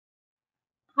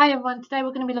Hi everyone, today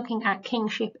we're going to be looking at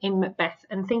kingship in Macbeth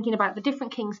and thinking about the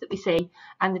different kings that we see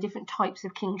and the different types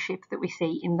of kingship that we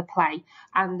see in the play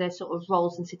and their sort of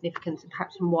roles and significance and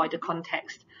perhaps some wider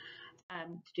context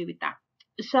to do with that.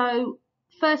 So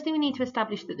firstly we need to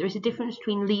establish that there is a difference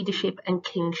between leadership and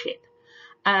kingship.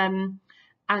 And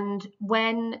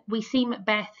when we see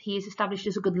Macbeth, he is established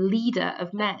as a good leader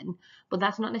of men, but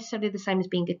that's not necessarily the same as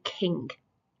being a king,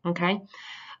 okay?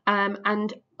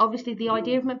 And obviously the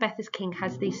idea of Macbeth as king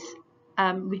has this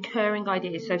recurring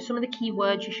ideas. So some of the key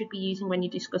words you should be using when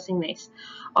you're discussing this.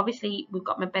 Obviously we've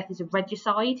got Macbeth as a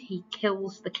regicide, he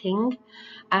kills the king.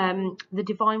 The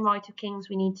divine right of kings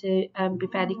we need to be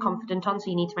fairly confident on, so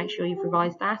you need to make sure you've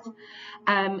revised that.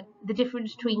 The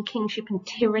difference between kingship and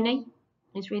tyranny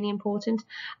is really important,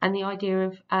 and the idea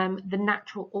of the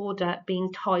natural order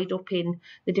being tied up in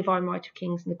the divine right of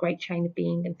kings and the great chain of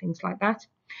being and things like that.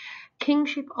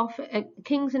 Kingship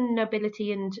kings and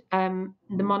nobility and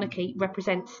the monarchy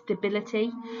represent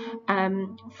stability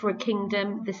for a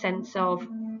kingdom, the sense of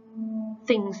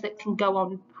things that can go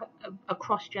on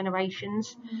across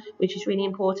generations, which is really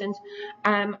important,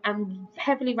 and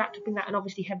heavily wrapped up in that, and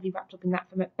obviously heavily wrapped up in that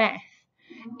for Macbeth,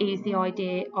 is the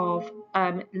idea of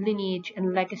lineage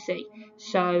and legacy.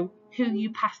 So who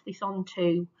you pass this on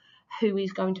to, who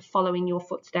is going to follow in your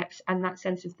footsteps, and that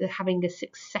sense of having a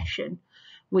succession,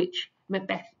 which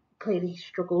Macbeth clearly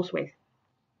struggles with.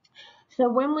 So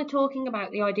when we're talking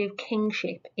about the idea of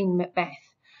kingship in Macbeth,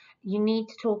 you need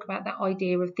to talk about that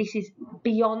idea of this is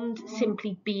beyond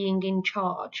simply being in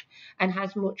charge and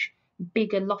has much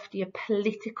bigger, loftier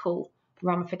political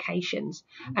ramifications.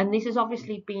 And this has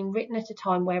obviously been written at a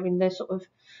time where in the sort of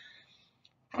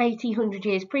 100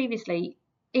 years previously,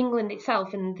 England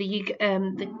itself and the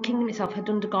kingdom itself had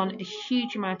undergone a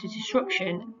huge amount of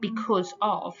disruption because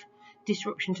of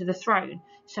disruption to the throne.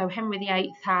 So Henry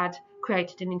VIII had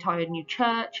created an entire new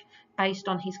church based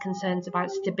on his concerns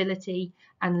about stability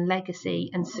and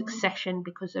legacy and succession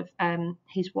because of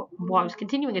his wife's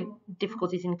continuing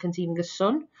difficulties in conceiving a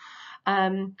son.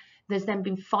 There's then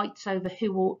been fights over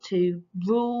who ought to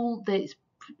rule. There's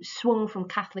swung from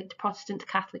Catholic to Protestant to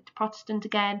Catholic to Protestant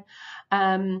again.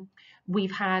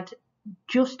 We've had,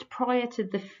 just prior to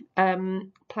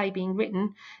the play being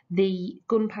written, the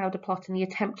gunpowder plot and the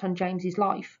attempt on James's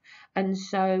life. And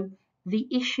so the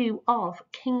issue of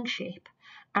kingship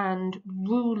and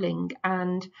ruling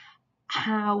and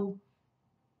how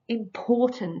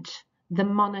important the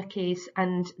monarch is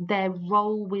and their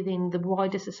role within the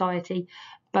wider society,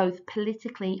 both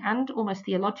politically and almost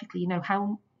theologically,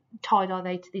 how tied are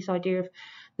they to this idea of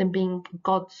them being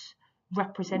God's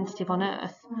representative on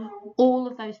earth? All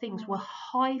of those things were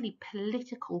highly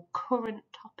political current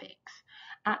topics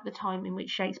at the time in which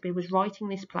Shakespeare was writing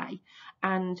this play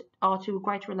and are to a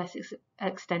greater or less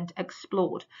extent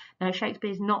explored. Now,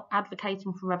 Shakespeare is not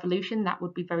advocating for revolution. That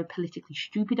would be very politically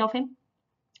stupid of him.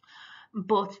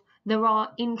 But there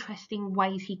are interesting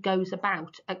ways he goes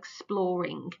about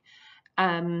exploring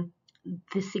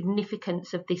the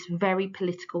significance of this very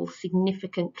political,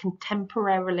 significant,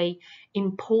 contemporarily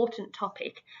important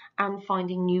topic and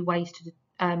finding new ways to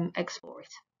explore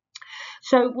it.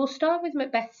 So we'll start with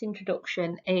Macbeth's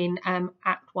introduction in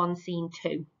Act 1, Scene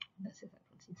 2.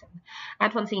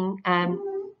 Act 1, Scene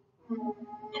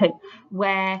 2,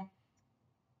 where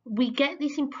we get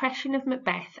this impression of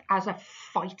Macbeth as a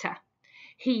fighter.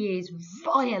 He is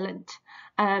violent.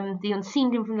 The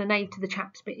unseen him from the nave to the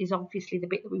chaps bit is obviously the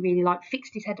bit that we really like.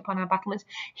 Fixed his head upon our battlements.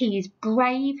 He is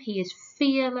brave. He is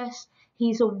fearless.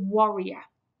 He's a warrior,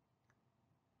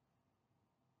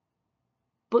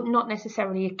 but not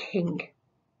necessarily a king.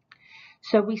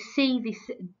 So we see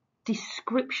this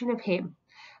description of him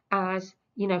as,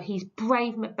 he's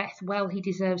brave Macbeth. Well, he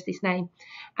deserves this name.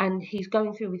 And he's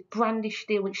going through with brandished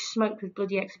steel, which smoked with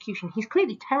bloody execution. He's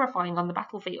clearly terrifying on the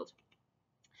battlefield.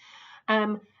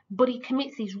 But he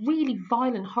commits these really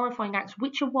violent, horrifying acts,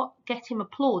 which are what get him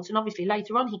applauds. And obviously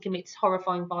later on he commits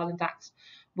horrifying, violent acts,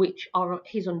 which are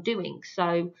his undoing.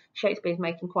 So Shakespeare's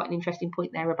making quite an interesting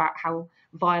point there about how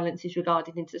violence is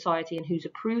regarded in society and who's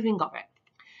approving of it.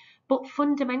 But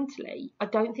fundamentally, I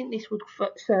don't think this would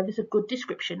serve as a good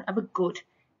description of a good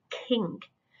king.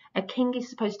 A king is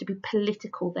supposed to be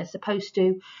political. They're supposed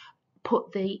to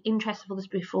put the interests of others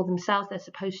before themselves. They're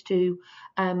supposed to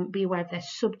be aware of their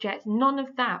subjects. None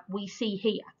of that we see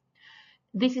here.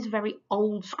 This is a very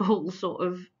old school sort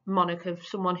of monarch of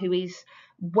someone who is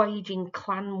waging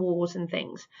clan wars and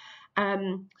things.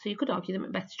 So you could argue that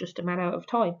Macbeth's just a man out of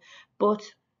time. But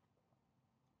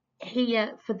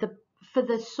here, for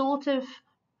the sort of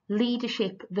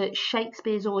leadership that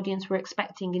Shakespeare's audience were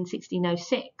expecting in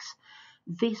 1606,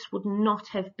 this would not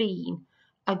have been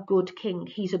a good king.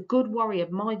 He's a good warrior.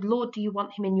 My lord, do you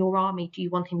want him in your army? Do you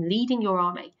want him leading your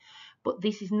army? But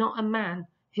this is not a man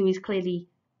who is clearly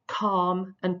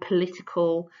calm and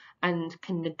political and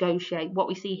can negotiate. What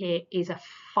we see here is a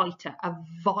fighter, a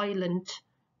violent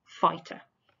fighter.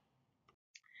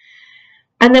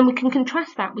 And then we can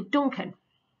contrast that with Duncan,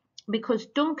 because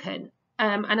Duncan,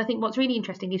 and I think what's really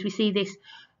interesting is we see this,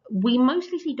 we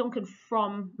mostly see Duncan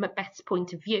from Macbeth's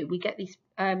point of view. We get this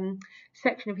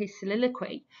section of his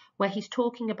soliloquy where he's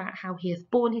talking about how he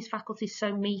hath borne his faculties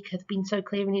so meek, hath been so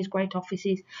clear in his great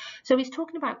offices. So he's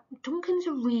talking about Duncan's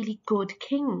a really good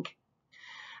king.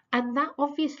 And that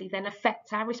obviously then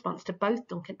affects our response to both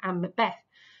Duncan and Macbeth.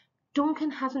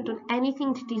 Duncan hasn't done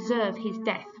anything to deserve his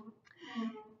death.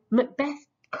 Macbeth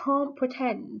can't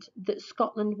pretend that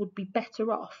Scotland would be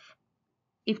better off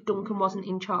if Duncan wasn't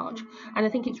in charge. And I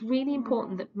think it's really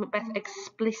important that Macbeth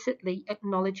explicitly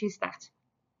acknowledges that.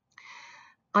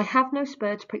 I have no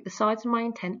spur to prick the sides of my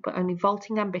intent, but only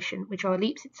vaulting ambition, which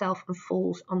o'erleaps itself and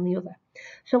falls on the other.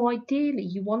 So ideally,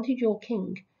 you wanted your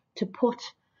king to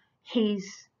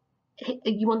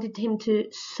you wanted him to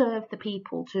serve the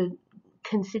people, to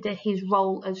consider his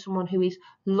role as someone who is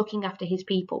looking after his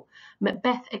people.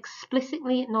 Macbeth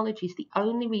explicitly acknowledges the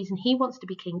only reason he wants to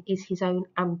be king is his own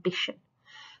ambition.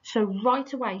 So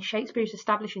right away, Shakespeare is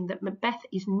establishing that Macbeth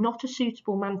is not a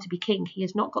suitable man to be king. He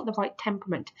has not got the right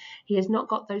temperament. He has not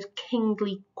got those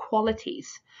kingly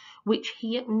qualities, which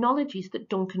he acknowledges that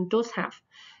Duncan does have.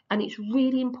 And it's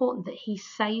really important that he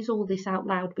says all this out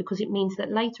loud, because it means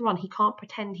that later on he can't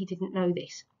pretend he didn't know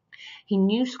this. He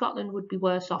knew Scotland would be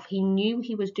worse off. He knew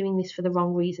he was doing this for the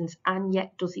wrong reasons, and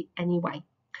yet does it anyway.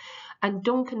 And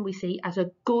Duncan we see as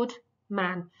a good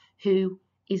man who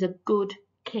is a good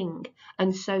king.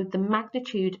 And so the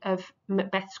magnitude of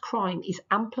Macbeth's crime is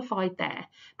amplified there,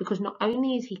 because not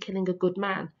only is he killing a good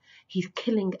man, he's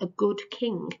killing a good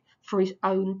king for his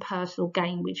own personal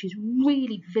gain, which is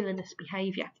really villainous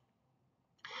behaviour.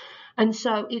 And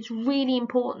so it's really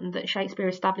important that Shakespeare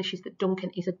establishes that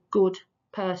Duncan is a good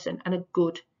person and a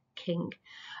good king,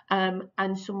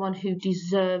 and someone who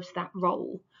deserves that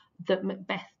role that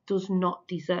Macbeth does not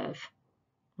deserve.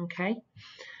 Okay.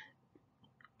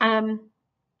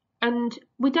 And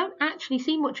we don't actually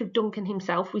see much of Duncan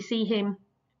himself. We see him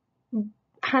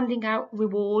handing out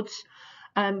rewards,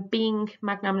 being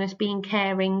magnanimous, being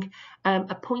caring,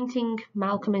 appointing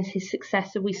Malcolm as his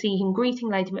successor. We see him greeting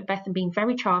Lady Macbeth and being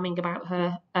very charming about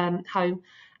her home.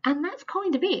 And that's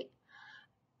kind of it,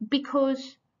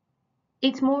 because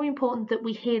it's more important that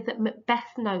we hear that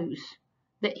Macbeth knows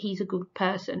that he's a good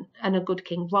person and a good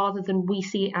king, rather than we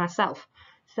see it ourselves.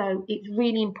 So it's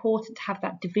really important to have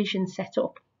that division set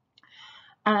up.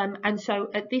 And so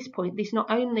at this point, this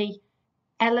not only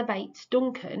elevates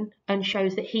Duncan and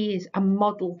shows that he is a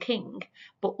model king,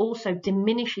 but also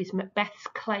diminishes Macbeth's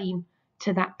claim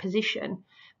to that position,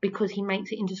 because he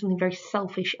makes it into something very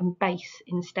selfish and base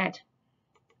instead.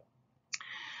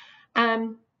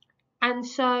 And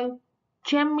so,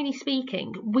 generally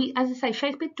speaking, as I say,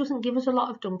 Shakespeare doesn't give us a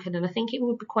lot of Duncan, and I think it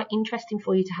would be quite interesting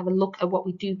for you to have a look at what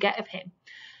we do get of him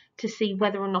to see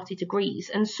whether or not it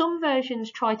agrees. And some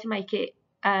versions try to make it,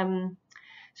 some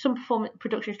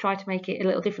productions try to make it a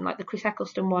little different, like the Chris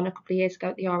Eccleston one a couple of years ago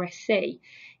at the RSC.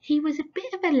 He was a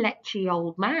bit of a lechy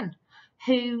old man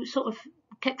who sort of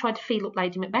kept trying to feel up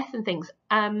Lady Macbeth and things.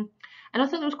 And I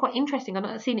thought that was quite interesting. I've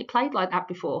not seen it played like that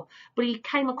before, but he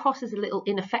came across as a little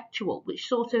ineffectual, which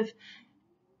sort of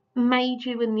made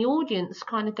you in the audience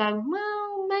kind of go,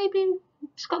 well, maybe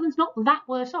Scotland's not that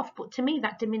worse off. But to me,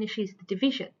 that diminishes the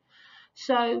division.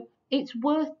 So it's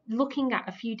worth looking at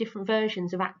a few different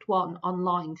versions of Act 1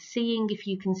 online, seeing if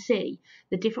you can see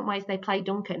the different ways they play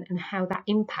Duncan and how that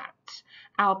impacts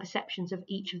our perceptions of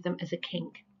each of them as a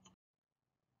king.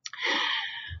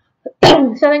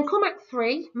 So then come Act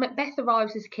 3, Macbeth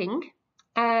arrives as king.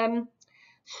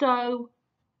 So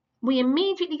we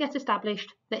immediately get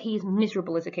established that he is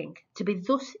miserable as a king. To be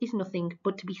thus is nothing,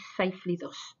 but to be safely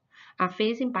thus. Our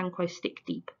fears in Banquo stick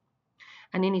deep,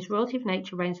 and in his royalty of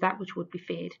nature reigns that which would be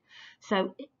feared.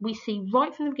 So we see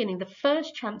right from the beginning, the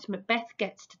first chance Macbeth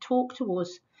gets to talk to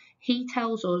us, he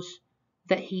tells us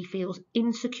that he feels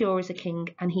insecure as a king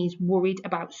and he's worried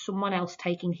about someone else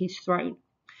taking his throne.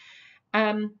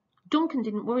 Duncan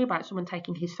didn't worry about someone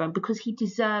taking his throne because he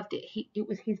deserved it. It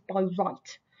was his by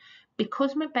right.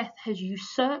 Because Macbeth has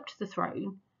usurped the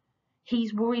throne,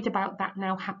 he's worried about that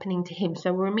now happening to him.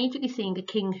 So we're immediately seeing a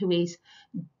king who is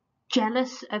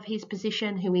jealous of his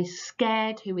position, who is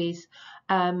scared, who is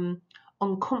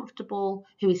uncomfortable,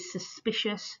 who is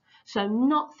suspicious. So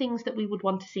not things that we would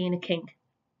want to see in a king.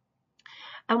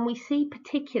 And we see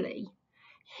particularly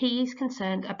he is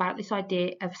concerned about this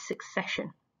idea of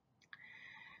succession.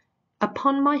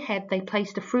 Upon my head they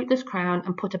placed a fruitless crown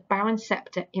and put a barren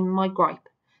sceptre in my gripe,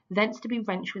 thence to be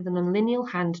wrenched with an unlineal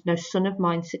hand, no son of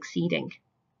mine succeeding.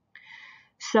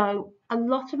 So a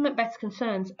lot of Macbeth's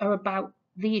concerns are about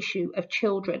the issue of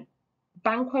children.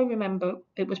 Banquo, remember,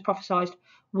 it was prophesied,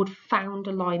 would found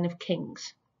a line of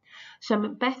kings. So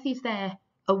Macbeth is there,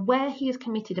 aware he has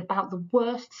committed about the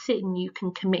worst sin you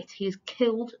can commit. He has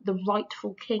killed the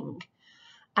rightful king.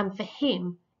 And for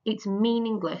him, it's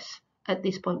meaningless at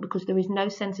this point because there is no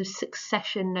sense of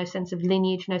succession, no sense of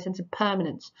lineage, no sense of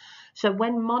permanence. So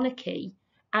when monarchy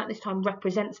at this time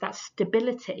represents that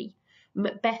stability,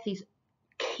 Macbeth is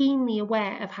keenly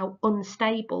aware of how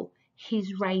unstable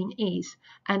his reign is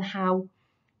and how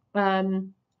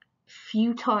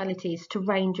futile it is to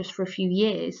reign just for a few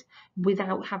years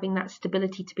without having that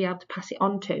stability to be able to pass it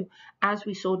on to, as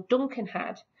we saw Duncan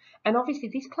had. And obviously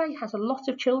this play has a lot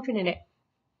of children in it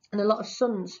and a lot of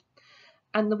sons,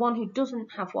 and the one who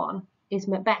doesn't have one is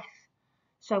Macbeth.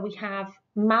 So we have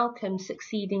Malcolm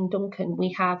succeeding Duncan,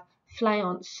 we have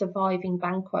Fleance surviving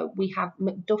Banquo, we have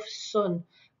Macduff's son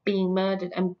being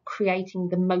murdered and creating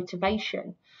the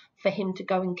motivation for him to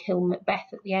go and kill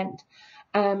Macbeth at the end.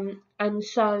 And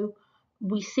so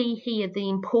we see here the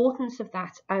importance of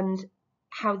that and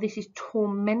how this is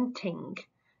tormenting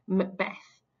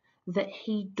Macbeth, that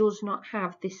he does not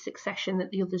have this succession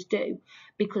that the others do,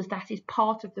 because that is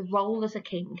part of the role as a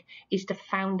king, is to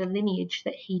found a lineage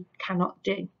that he cannot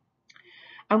do.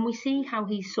 And we see how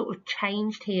he's sort of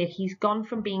changed here. He's gone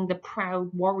from being the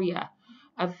proud warrior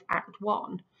of Act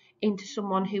 1 into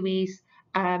someone who is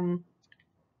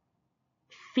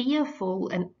fearful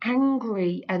and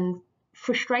angry and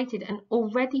frustrated and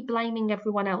already blaming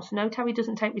everyone else. Note how he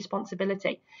doesn't take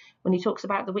responsibility. When he talks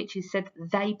about the witches, said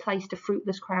they placed a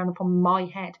fruitless crown upon my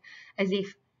head, as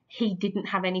if he didn't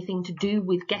have anything to do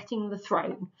with getting the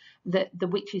throne, that the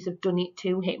witches have done it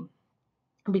to him,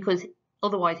 because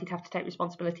otherwise he'd have to take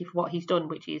responsibility for what he's done,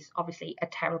 which is obviously a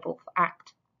terrible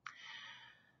act.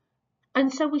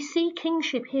 And so we see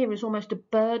kingship here as almost a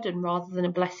burden rather than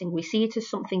a blessing. We see it as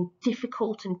something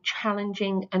difficult and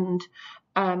challenging and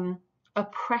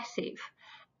oppressive,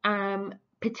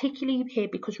 particularly here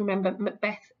because, remember,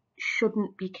 Macbeth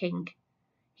shouldn't be king.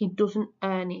 He doesn't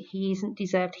earn it. He isn't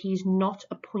deserved. He's not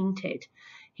appointed.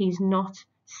 He's not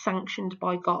sanctioned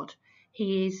by God.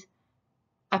 He is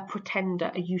a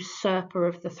pretender, a usurper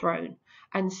of the throne.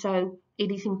 And so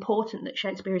it is important that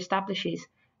Shakespeare establishes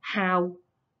how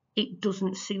it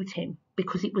doesn't suit him,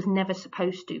 because it was never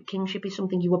supposed to. Kingship is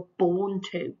something you were born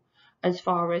to as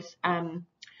far as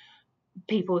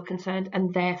people are concerned,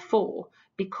 and therefore,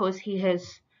 because he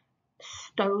has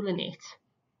stolen it,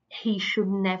 he should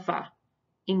never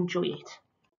enjoy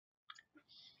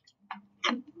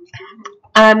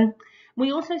it.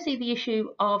 We also see the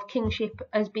issue of kingship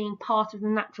as being part of the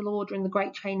natural order and the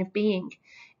great chain of being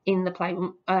in the play.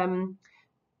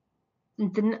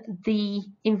 The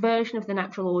inversion of the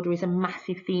natural order is a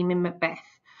massive theme in Macbeth.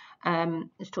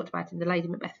 It's talked about in the Lady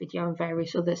Macbeth video and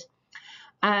various others.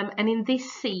 And in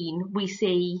this scene, we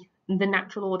see the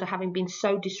natural order having been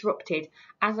so disrupted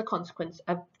as a consequence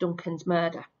of Duncan's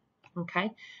murder.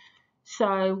 Okay,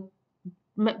 so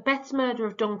Macbeth's murder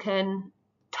of Duncan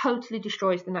totally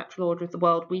destroys the natural order of the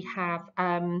world. We have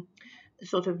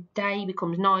sort of day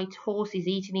becomes night, horses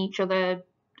eating each other,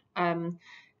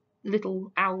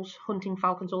 little owls hunting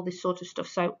falcons, all this sort of stuff.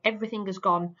 So everything has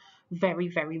gone very,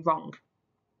 very wrong.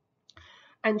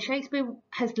 And Shakespeare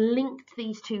has linked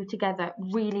these two together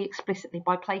really explicitly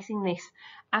by placing this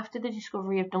after the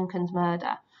discovery of Duncan's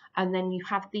murder, and then you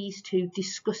have these two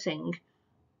discussing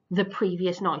the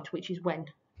previous night, which is when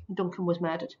Duncan was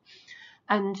murdered.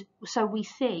 And so we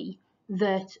see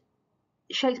that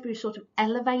Shakespeare is sort of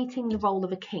elevating the role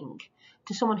of a king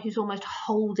to someone who's almost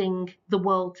holding the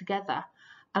world together.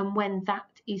 And when that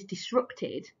is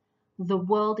disrupted, the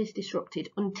world is disrupted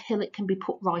until it can be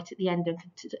put right at the end,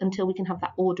 until we can have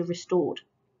that order restored.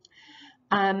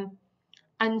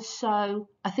 And so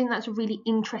I think that's a really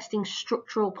interesting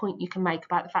structural point you can make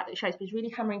about the fact that Shakespeare's really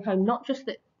hammering home not just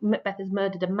that Macbeth has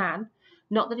murdered a man,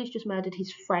 not that he's just murdered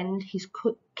his friend, his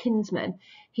kinsman,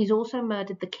 he's also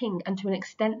murdered the king, and to an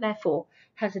extent, therefore,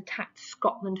 has attacked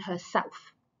Scotland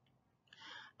herself.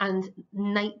 And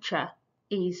nature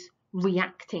is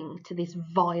reacting to this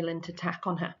violent attack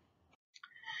on her.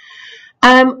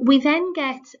 We then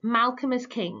get Malcolm as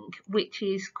king, which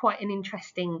is quite an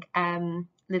interesting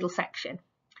little section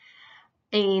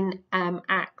in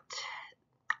Act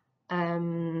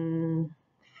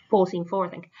 14:4, I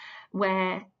think,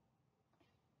 where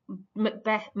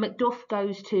Macduff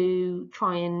goes to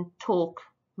try and talk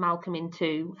Malcolm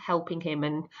into helping him,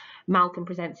 and Malcolm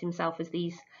presents himself as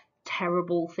these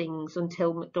terrible things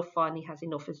until Macduff finally has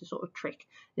enough as a sort of trick.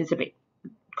 It's a bit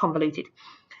convoluted.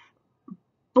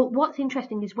 But what's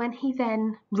interesting is when he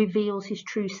then reveals his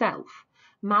true self,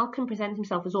 Malcolm presents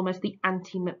himself as almost the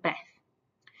anti-Macbeth.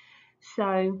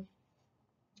 So,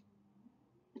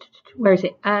 where is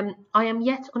it? I am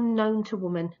yet unknown to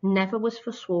woman, never was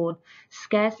forsworn,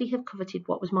 scarcely have coveted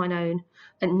what was mine own,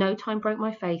 at no time broke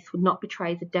my faith, would not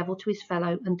betray the devil to his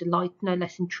fellow, and delight no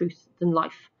less in truth than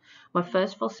life. My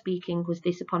first false speaking was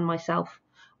this upon myself,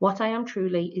 what I am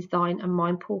truly is thine and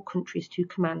mine poor country's to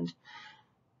command.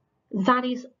 That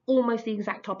is almost the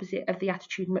exact opposite of the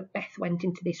attitude Macbeth went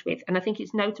into this with, and I think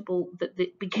it's notable that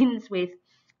it begins with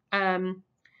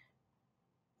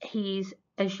he's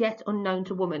as yet unknown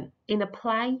to woman, in a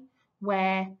play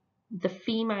where the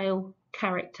female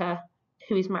character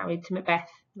who is married to Macbeth,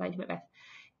 Lady Macbeth,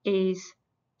 is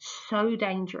so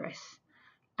dangerous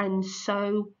and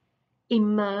so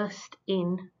immersed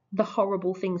in the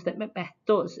horrible things that Macbeth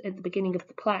does at the beginning of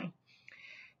the play.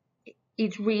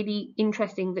 It's really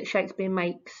interesting that Shakespeare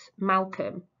makes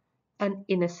Malcolm an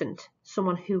innocent,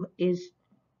 someone who is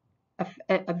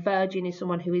a virgin, is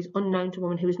someone who is unknown to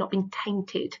woman, who has not been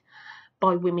tainted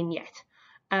by women yet.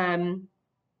 And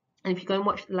if you go and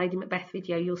watch the Lady Macbeth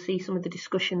video, you'll see some of the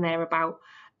discussion there about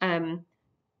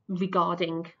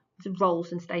regarding the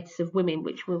roles and status of women,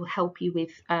 which will help you with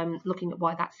looking at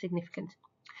why that's significant.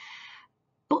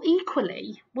 But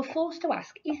equally, we're forced to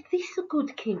ask, is this a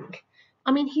good king?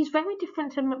 I mean, he's very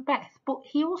different to Macbeth, but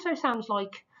he also sounds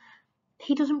like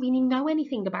he doesn't really know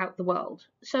anything about the world.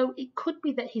 So it could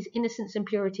be that his innocence and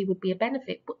purity would be a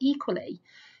benefit, but equally,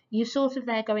 you're sort of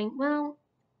there going, well,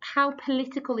 how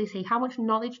political is he? How much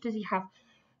knowledge does he have?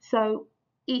 So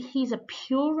he's a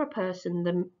purer person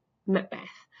than Macbeth,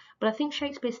 but I think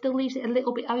Shakespeare still leaves it a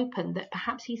little bit open that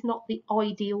perhaps he's not the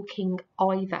ideal king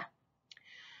either.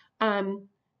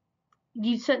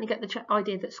 You certainly get the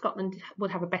idea that Scotland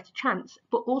would have a better chance,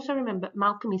 but also remember,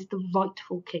 Malcolm is the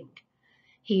rightful king.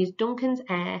 He is Duncan's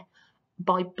heir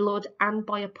by blood and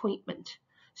by appointment.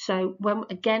 So when,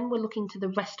 again, we're looking to the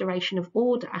restoration of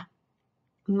order,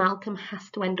 Malcolm has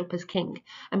to end up as king.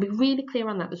 And be really clear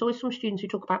on that. There's always some students who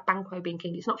talk about Banquo being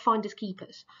king. It's not finders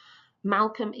keepers.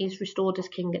 Malcolm is restored as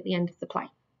king at the end of the play.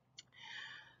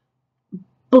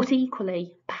 But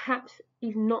equally, perhaps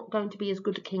he's not going to be as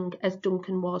good a king as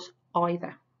Duncan was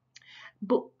either.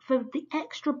 But for the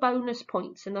extra bonus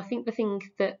points, and I think the thing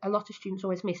that a lot of students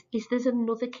always miss, is there's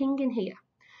another king in here.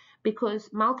 Because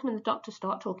Malcolm and the Doctor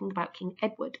start talking about King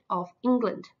Edward of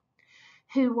England,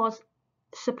 who was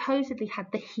supposedly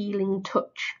had the healing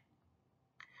touch.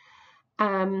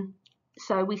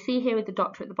 So we see here with the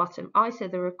Doctor at the bottom, I say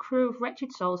there are a crew of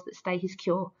wretched souls that stay his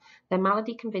cure. Their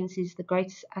malady convinces the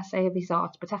greatest assay of his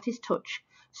art, but at his touch,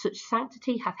 such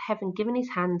sanctity hath heaven given his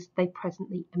hand, they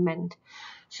presently amend.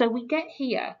 So we get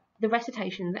here the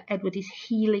recitation that Edward is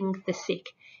healing the sick.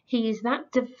 He is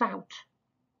that devout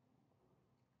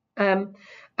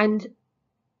and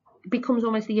becomes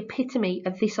almost the epitome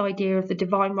of this idea of the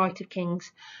divine right of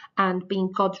kings and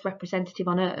being God's representative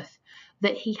on earth,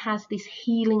 that he has this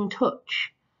healing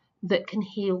touch that can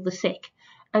heal the sick.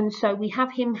 And so we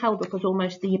have him held up as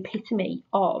almost the epitome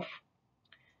of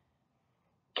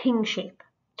kingship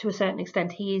to a certain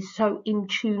extent. He is so in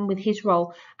tune with his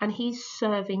role and he's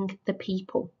serving the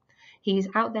people. He's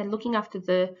out there looking after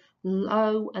the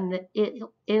low and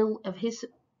the ill of his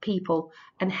people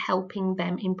and helping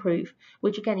them improve,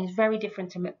 which again is very different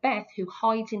to Macbeth, who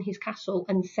hides in his castle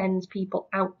and sends people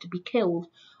out to be killed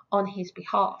on his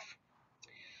behalf.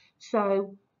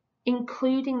 So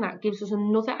including that gives us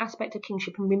another aspect of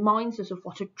kingship and reminds us of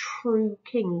what a true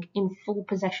king in full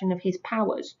possession of his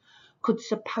powers could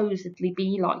supposedly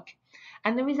be like.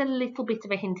 And there is a little bit of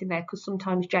a hint in there because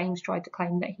sometimes James tried to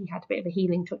claim that he had a bit of a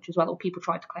healing touch as well, or people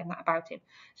tried to claim that about him.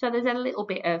 So there's a little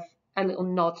bit of a little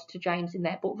nod to James in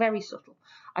there, but very subtle.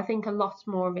 I think a lot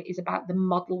more of it is about the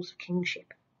models of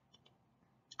kingship.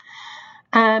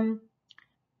 But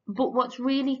what's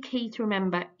really key to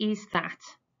remember is that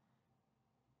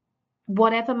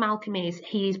whatever Malcolm is,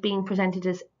 he is being presented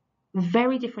as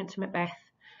very different to Macbeth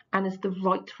and as the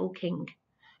rightful king.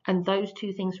 And those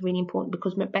two things are really important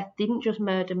because Macbeth didn't just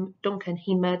murder Duncan,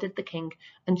 he murdered the king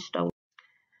and stole.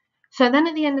 So then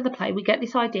at the end of the play, we get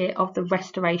this idea of the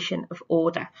restoration of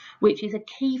order, which is a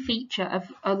key feature of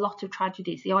a lot of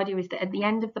tragedies. The idea is that at the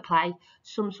end of the play,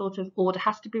 some sort of order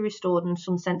has to be restored and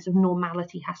some sense of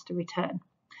normality has to return.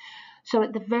 So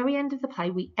at the very end of the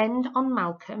play, we end on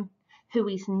Malcolm, who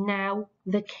is now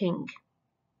the king.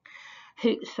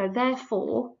 So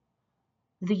therefore,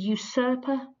 the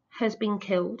usurper has been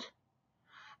killed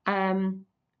and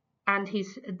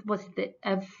the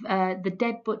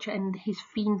dead butcher and his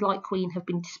fiend-like queen have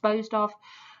been disposed of.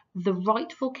 The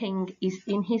rightful king is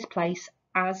in his place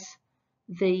as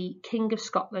the King of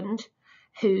Scotland,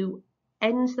 who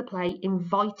ends the play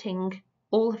inviting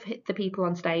all of the people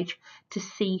on stage to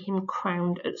see him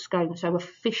crowned at Scone, so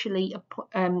officially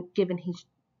given his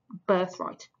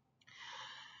birthright.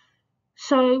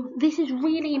 So this is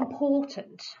really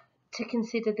important to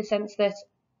consider, the sense that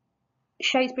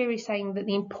Shakespeare is saying that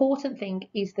the important thing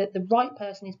is that the right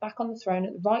person is back on the throne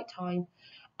at the right time,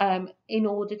 in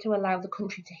order to allow the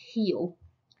country to heal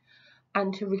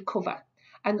and to recover,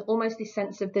 and almost this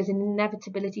sense of there's an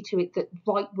inevitability to it that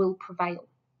right will prevail.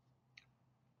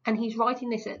 And he's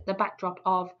writing this at the backdrop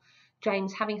of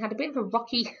James having had a bit of a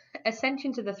rocky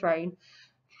ascension to the throne,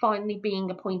 finally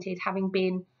being appointed, having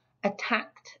been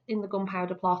attacked in the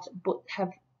Gunpowder Plot, but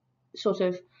have sort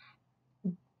of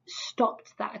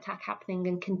stopped that attack happening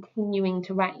and continuing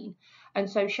to reign. And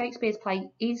so Shakespeare's play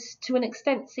is to an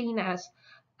extent seen as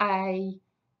a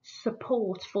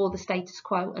support for the status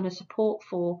quo and a support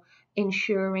for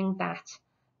ensuring that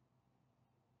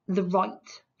the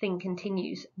right thing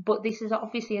continues. But this is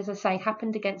obviously, as I say,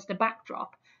 happened against a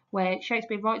backdrop where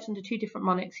Shakespeare writes under two different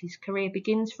monarchs. His career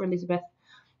begins for Elizabeth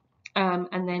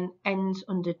and then ends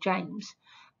under James.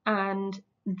 And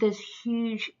there's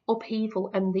huge upheaval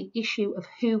and the issue of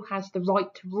who has the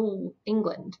right to rule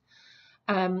England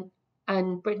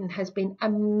and Britain has been a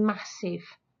massive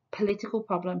political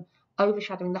problem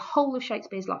overshadowing the whole of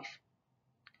Shakespeare's life.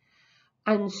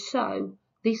 And so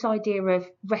this idea of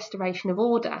restoration of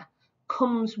order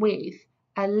comes with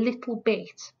a little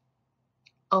bit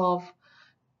of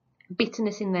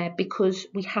bitterness in there, because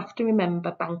we have to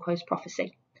remember Banquo's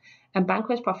prophecy. And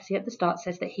Banquo's prophecy at the start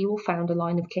says that he will found a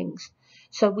line of kings.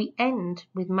 So we end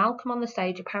with Malcolm on the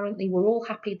stage. Apparently we're all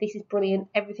happy, this is brilliant,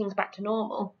 everything's back to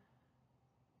normal.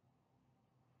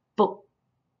 But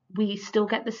we still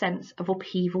get the sense of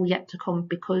upheaval yet to come,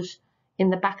 because in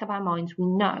the back of our minds we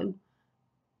know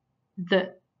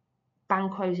that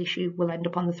Banquo's issue will end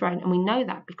up on the throne. And we know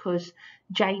that because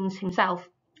James himself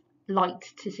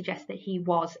liked to suggest that he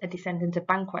was a descendant of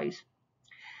Banquo's.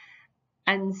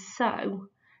 And so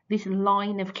this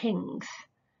line of kings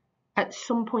at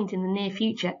some point in the near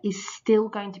future is still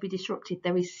going to be disrupted.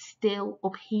 There is still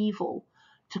upheaval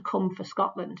to come for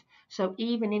Scotland. So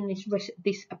even in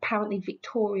this apparently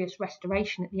victorious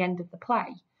restoration at the end of the play,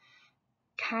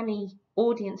 canny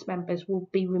audience members will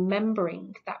be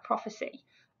remembering that prophecy,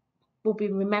 will be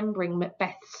remembering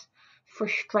Macbeth's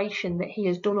frustration that he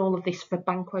has done all of this for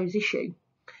Banquo's issue,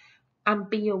 and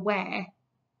be aware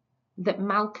that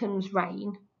Malcolm's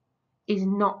reign is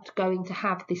not going to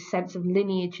have this sense of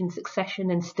lineage and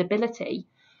succession and stability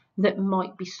that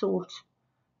might be sought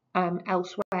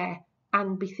elsewhere,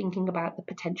 and be thinking about the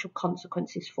potential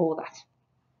consequences for that.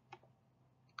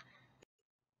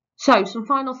 So, some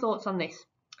final thoughts on this.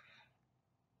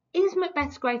 Is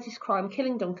Macbeth's greatest crime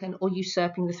killing Duncan or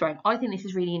usurping the throne? I think this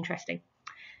is really interesting.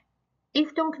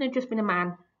 If Duncan had just been a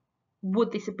man,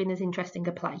 would this have been as interesting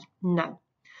a play? No.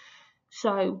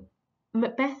 So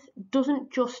Macbeth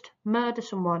doesn't just murder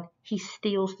someone, he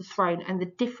steals the throne. And the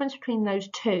difference between those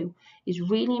two is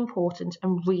really important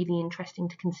and really interesting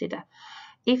to consider.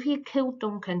 If he had killed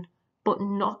Duncan but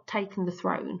not taken the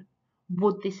throne,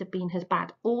 would this have been as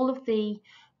bad? All of the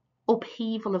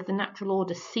upheaval of the natural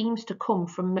order seems to come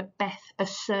from Macbeth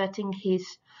asserting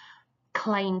his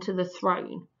claim to the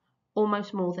throne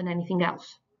almost more than anything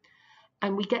else.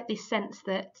 And we get this sense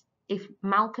that if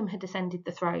Malcolm had ascended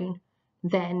the throne,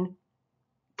 then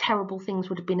terrible things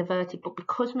would have been averted. But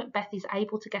because Macbeth is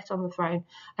able to get on the throne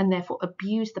and therefore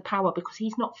abuse the power, because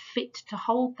he's not fit to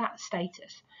hold that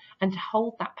status and to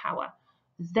hold that power,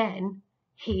 then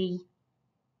he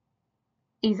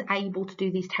is able to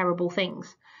do these terrible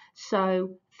things.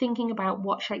 So thinking about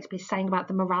what Shakespeare's saying about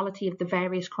the morality of the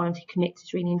various crimes he commits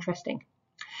is really interesting.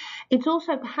 It's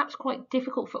also perhaps quite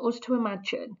difficult for us to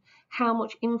imagine how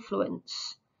much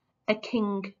influence a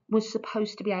king was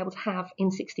supposed to be able to have in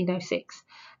 1606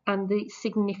 and the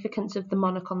significance of the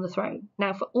monarch on the throne.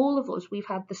 Now, for all of us, we've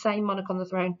had the same monarch on the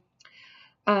throne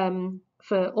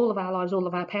for all of our lives, all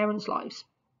of our parents' lives.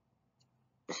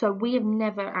 So we have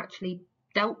never actually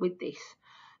dealt with this.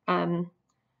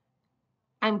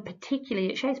 And particularly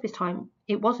at Shakespeare's time,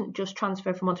 it wasn't just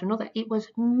transfer from one to another. It was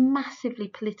massively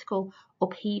political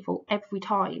upheaval every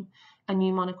time a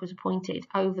new monarch was appointed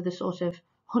over the sort of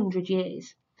 100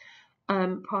 years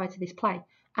prior to this play.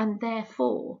 And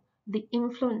therefore, the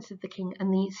influence of the king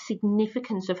and the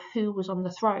significance of who was on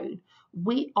the throne,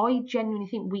 I genuinely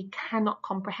think we cannot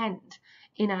comprehend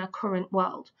in our current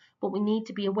world, but we need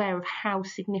to be aware of how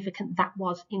significant that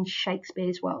was in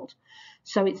Shakespeare's world.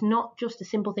 So it's not just a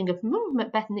simple thing of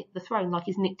Macbeth nicked the throne like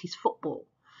he's nicked his football.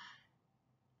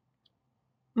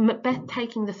 Macbeth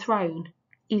taking the throne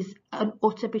is an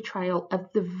utter betrayal of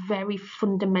the very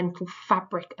fundamental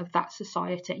fabric of that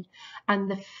society, and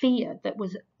the fear that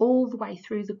was all the way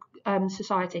through the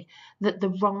society that the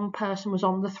wrong person was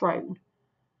on the throne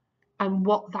and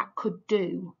what that could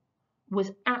do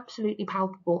was absolutely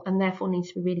palpable, and therefore needs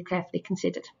to be really carefully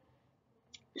considered.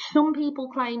 Some people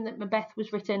claim that Macbeth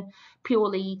was written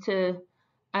purely to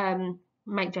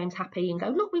make James happy and go,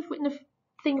 look, we've written a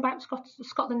thing about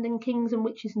Scotland and kings and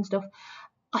witches and stuff.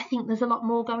 I think there's a lot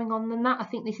more going on than that. I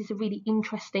think this is a really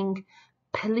interesting,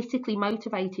 politically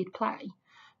motivated play,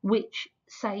 which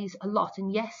says a lot.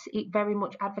 And yes, it very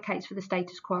much advocates for the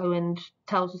status quo and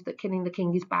tells us that killing the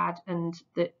king is bad and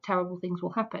that terrible things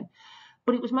will happen.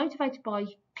 But it was motivated by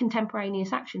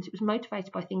contemporaneous actions. It was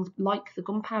motivated by things like the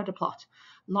gunpowder plot,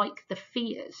 like the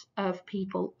fears of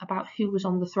people about who was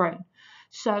on the throne.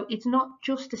 So it's not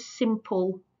just a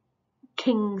simple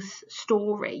king's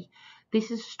story. This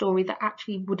is a story that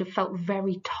actually would have felt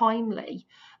very timely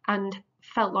and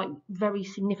felt like very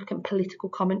significant political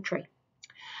commentary.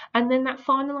 And then that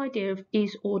final idea of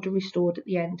is order restored at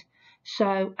the end.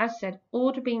 So as said,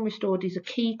 order being restored is a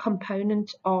key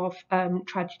component of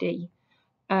tragedy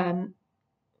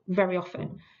very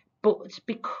often. But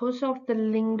because of the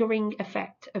lingering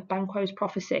effect of Banquo's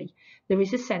prophecy, there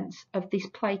is a sense of this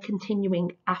play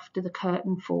continuing after the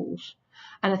curtain falls.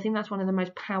 And I think that's one of the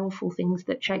most powerful things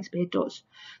that Shakespeare does,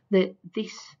 that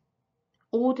this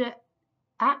order,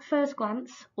 at first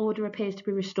glance, order appears to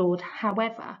be restored.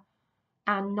 However,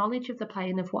 our knowledge of the play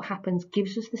and of what happens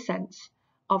gives us the sense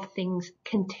of things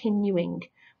continuing,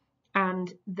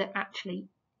 and that actually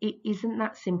it isn't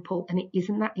that simple and it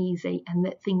isn't that easy, and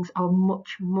that things are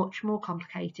much, much more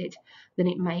complicated than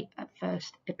it may at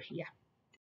first appear.